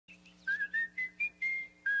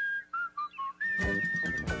Today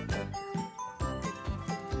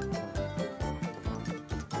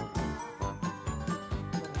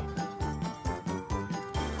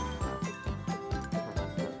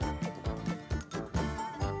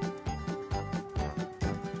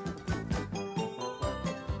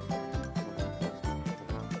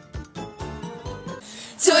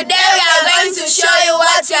we are going to show you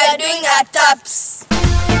what we are doing at TAPS.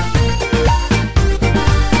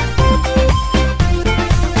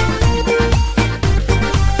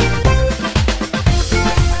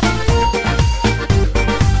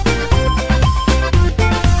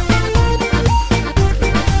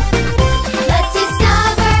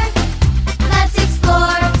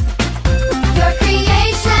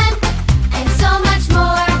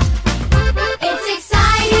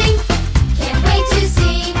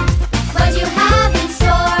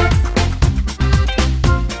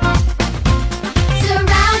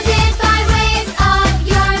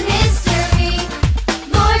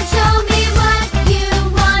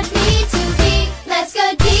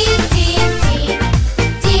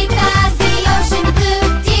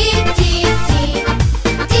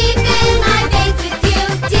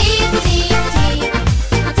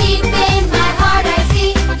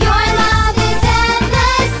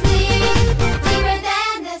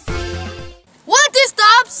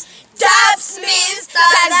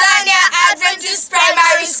 Tanzania Adventist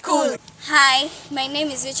Primary School. Hi, my name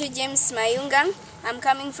is James Mayunga. I'm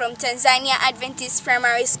coming from Tanzania Adventist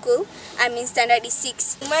Primary School. I'm in Standard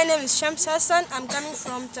 6. My name is Shams Hassan. I'm coming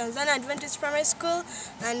from Tanzania Adventist Primary School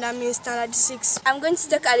and I'm in Standard 6. I'm going to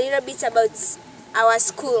talk a little bit about our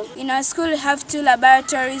school. In our school we have two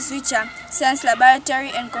laboratories, which are Science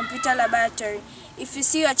Laboratory and Computer Laboratory. If you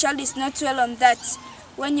see your child is not well on that,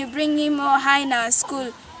 when you bring him or her in our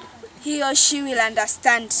school, he or she will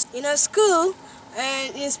understand. In our school,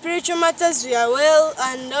 and in spiritual matters we are well,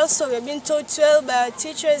 and also we have been taught well by our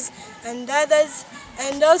teachers and others.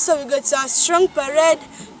 And also we got our strong parade,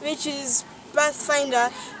 which is Pathfinder.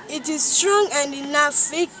 It is strong and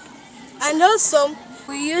enough. And also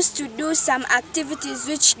we used to do some activities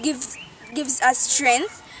which gives us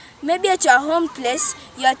strength. Maybe at your home place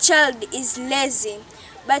your child is lazy,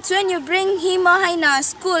 but when you bring him or her in our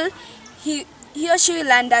school, he or she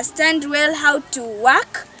will understand well how to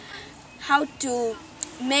work, how to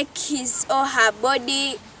make his or her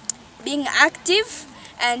body being active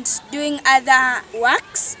and doing other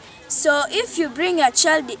works. So if you bring your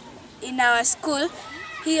child in our school,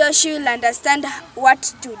 he or she will understand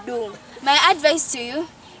what to do. My advice to you,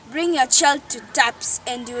 bring your child to TAPS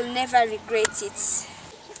and you will never regret it.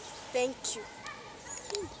 thank you.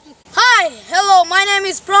 Hi, hello, my name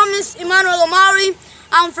is Promise Emmanuel Omari.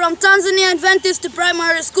 I'm from Tanzania Adventist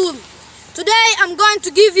Primary School. Today I'm going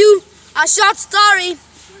to give you a short story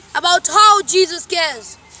about how Jesus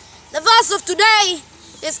cares. The verse of today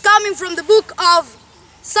is coming from the book of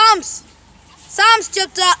Psalms. Psalms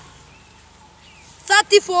chapter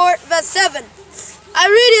 34 verse 7. I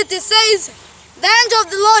read it, it says, "The angel of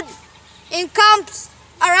the Lord encamps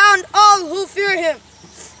around all who fear him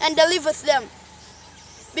and delivereth them."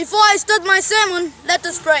 Before I start my sermon, let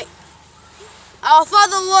us pray. Our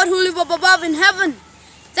Father, Lord, who live up above in heaven,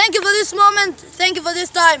 thank you for this moment, thank you for this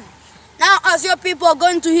time. Now, as your people are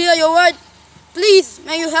going to hear your word, please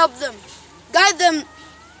may you help them, guide them,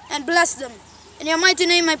 and bless them. In your mighty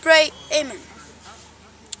name I pray, amen.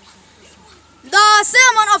 The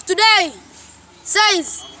sermon of today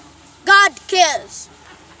says, God cares.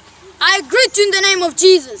 I greet you in the name of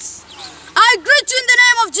Jesus. I greet you in the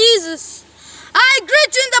name of Jesus. I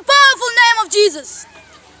greet you in the powerful name of Jesus.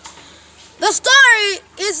 The story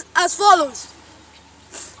is as follows.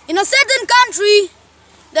 In a certain country,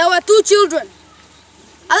 there were two children,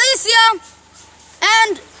 Alicia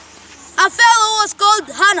and a fellow who was called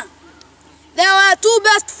Hannah. They were two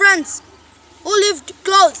best friends who lived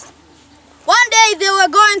close. One day they were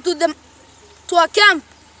going to a camp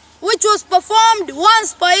which was performed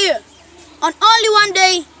once per year, on only one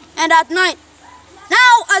day and at night.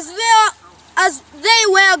 Now as they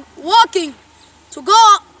were walking to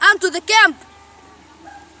go onto the camp,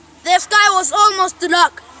 the sky was almost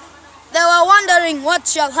dark. They were wondering what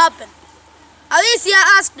shall happen. Alicia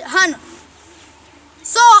asked Hannah,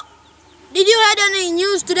 "So, did you hear any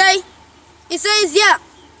news today?" He says, "Yeah,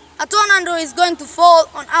 a tornado is going to fall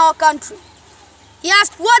on our country." He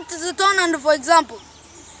asked, "What is a tornado, for example?"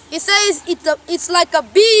 He says, it's like a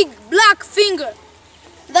big black finger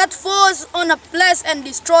that falls on a place and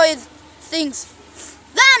destroys things.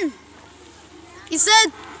 Then he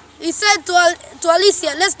said to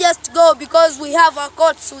Alicia, "Let's just go because we have our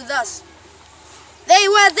coats with us." They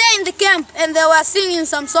were there in the camp and they were singing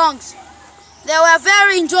some songs. They were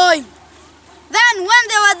very enjoying. Then when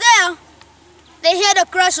they were there, they heard a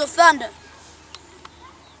crash of thunder.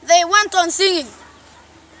 They went on singing.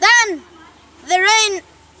 Then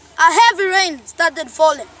a heavy rain started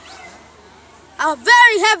falling. A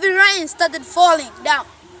very heavy rain started falling down.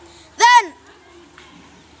 Then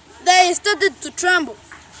they started to tremble.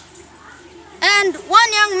 And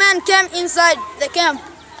one young man came inside the camp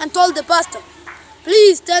and told the pastor,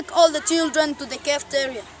 "Please take all the children to the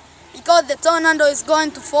cafeteria because the tornado is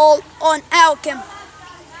going to fall on our camp."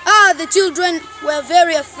 The children were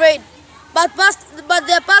very afraid. But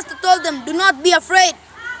their pastor told them, "Do not be afraid.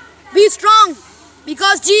 Be strong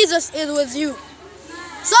because Jesus is with you."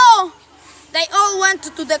 So they all went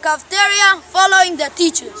to the cafeteria following their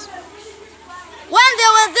teachers. When they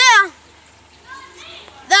were there,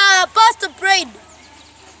 the pastor prayed.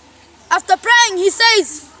 After praying, he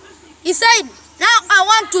said, "Now I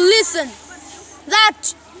want to listen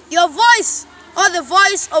that your voice or the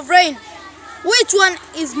voice of rain, which one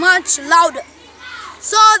is much louder?"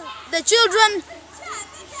 So the children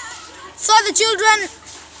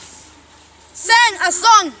sang a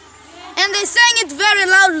song, and they sang it very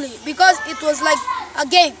loudly because it was like a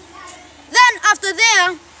game. Then after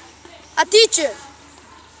there, a teacher,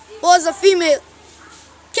 who was a female,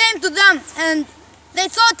 came to them, and they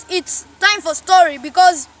thought it's time for story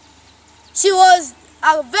because she was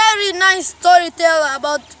a very nice storyteller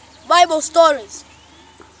about Bible stories.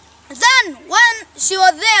 Then when she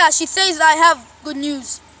was there, she says, "I have good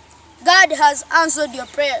news. God has answered your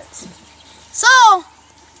prayers." So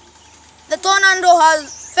the tornado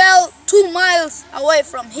fell 2 miles away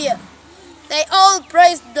from here. They all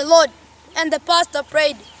praised the Lord, and the pastor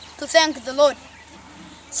prayed to thank the Lord.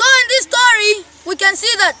 So in this story, we can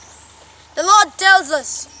see that the Lord tells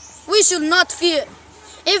us we should not fear.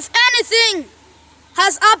 If anything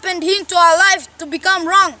has happened into our life to become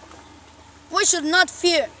wrong, we should not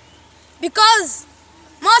fear, because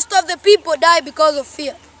most of the people die because of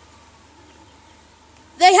fear.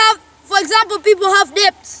 For example, people have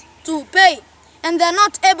debts to pay and they're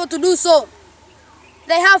not able to do so.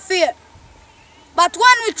 They have fear. But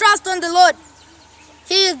when we trust on the Lord,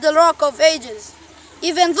 He is the rock of ages.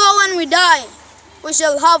 Even though when we die, we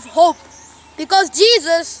shall have hope, because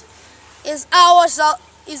Jesus is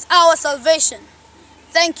our salvation.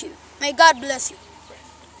 Thank you. May God bless you.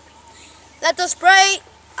 Let us pray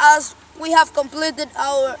as we have completed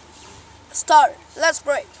our story. Let's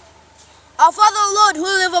pray. Our Father, Lord, who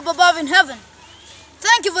live up above in heaven,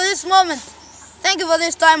 thank you for this moment. Thank you for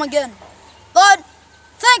this time again. Lord,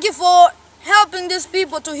 thank you for helping these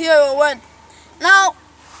people to hear your word. Now,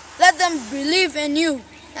 let them believe in you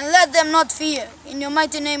and let them not fear. In your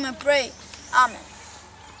mighty name I pray. Amen.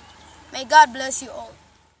 May God bless you all.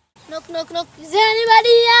 Knock, knock, knock. Is there anybody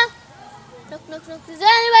here? Knock, knock, knock. Is there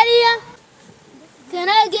anybody here? Can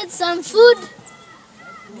I get some food?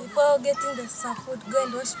 Before getting some food, go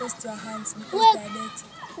and wash first your hands because they are dirty.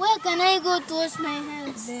 Where can I go to wash my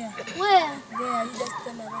hands? There. Where? There, you just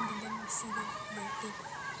turn around and then you see the tape.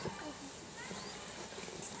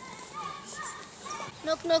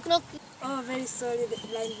 Knock, knock, knock. Oh, very sorry, the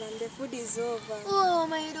blind man. The food is over. Oh,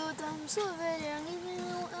 my daughter, I'm so very hungry.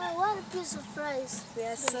 I want a piece of rice. We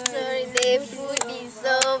are sorry. Sorry, the food is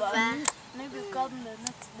over. Maybe come the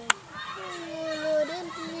next day. Oh, Lord,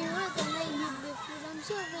 help me. Where can I get the food? I'm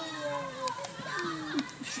so very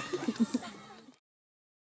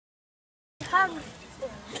hungry.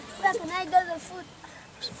 Where can I get the food?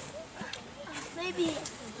 Maybe.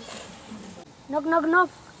 Knock, knock, knock.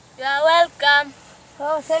 You are welcome.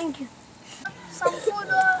 Oh, thank you. Some food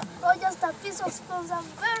or just a piece of scones. I'm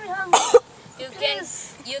very hungry.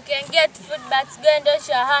 You can get food, but go and wash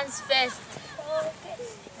your hands first. Okay.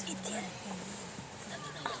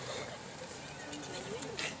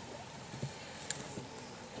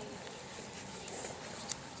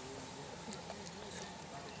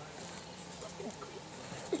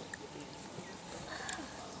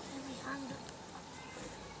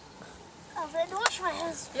 I've already washed my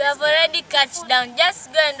hands. You have already catched down.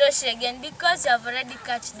 Just go and wash again because you have already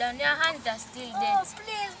catched down. Your hands are still Oh, dead.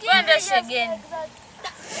 please, Go and me wash just again. like that.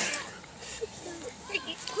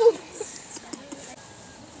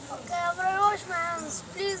 Okay, I've already washed my hands.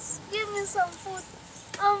 Please, give me some food.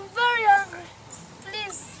 I'm very hungry.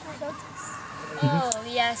 Please. Oh,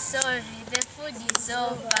 we are sorry. The food is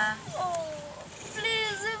over. Oh,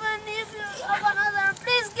 please, even if you have another,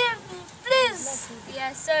 please give me. Please. We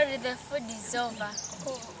are sorry. The food is over.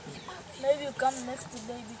 Maybe you come next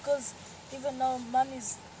day because even now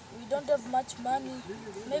we don't have much money.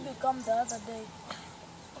 Maybe you come the other day.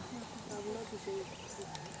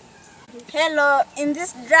 Hello, in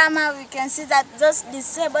this drama we can see that those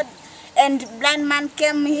disabled and blind man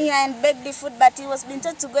came here and begged the food, but he was being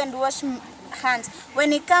told to go and wash hands.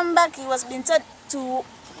 When he came back, he was being told to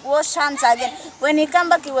wash hands again. When he came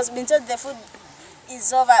back, he was being told the food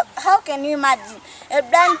is over. How can you imagine? A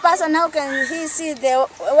blind person, how can he see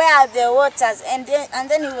where are the waters? And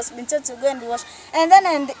then he was being told to go and wash. And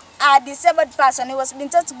then a disabled person, he was being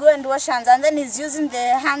told to go and wash hands, and then he's using the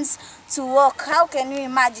hands to walk. How can you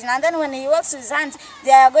imagine? And then when he walks with his hands,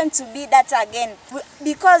 they are going to be that again.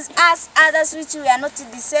 Because us others which we are not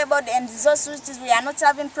disabled, and those which we are not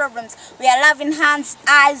having problems, we are having hands,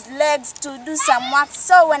 eyes, legs to do some work.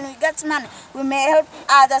 So when we get money, we may help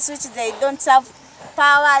others which they don't have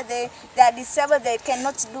power, they are disabled, they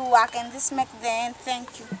cannot do work, and this makes the end.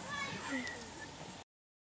 Thank you.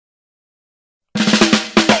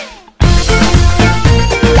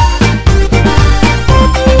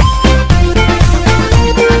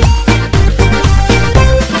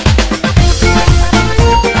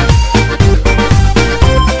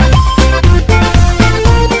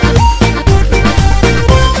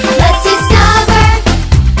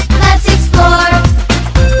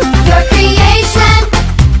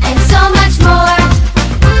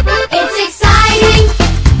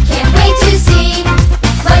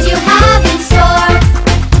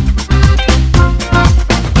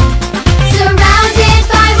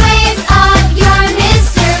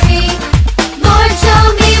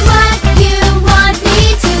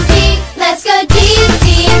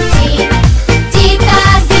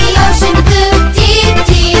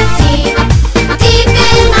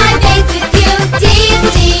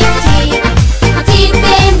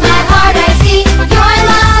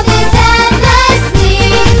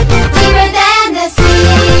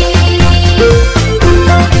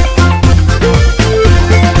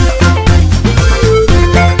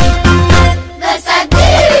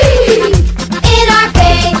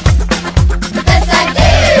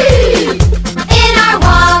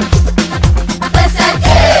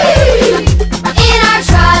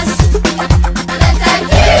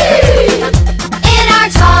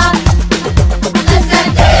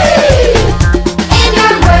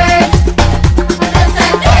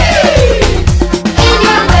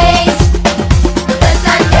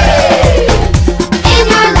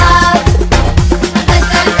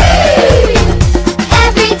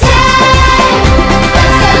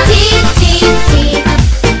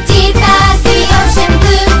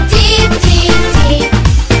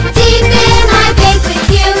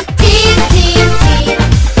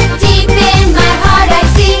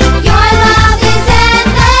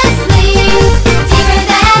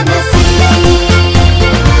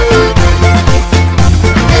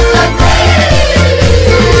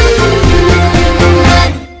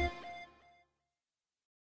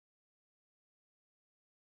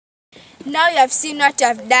 Now you have seen what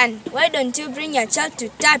I've done. Why don't you bring your child to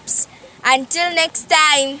TAPS? Until next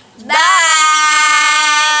time. Bye.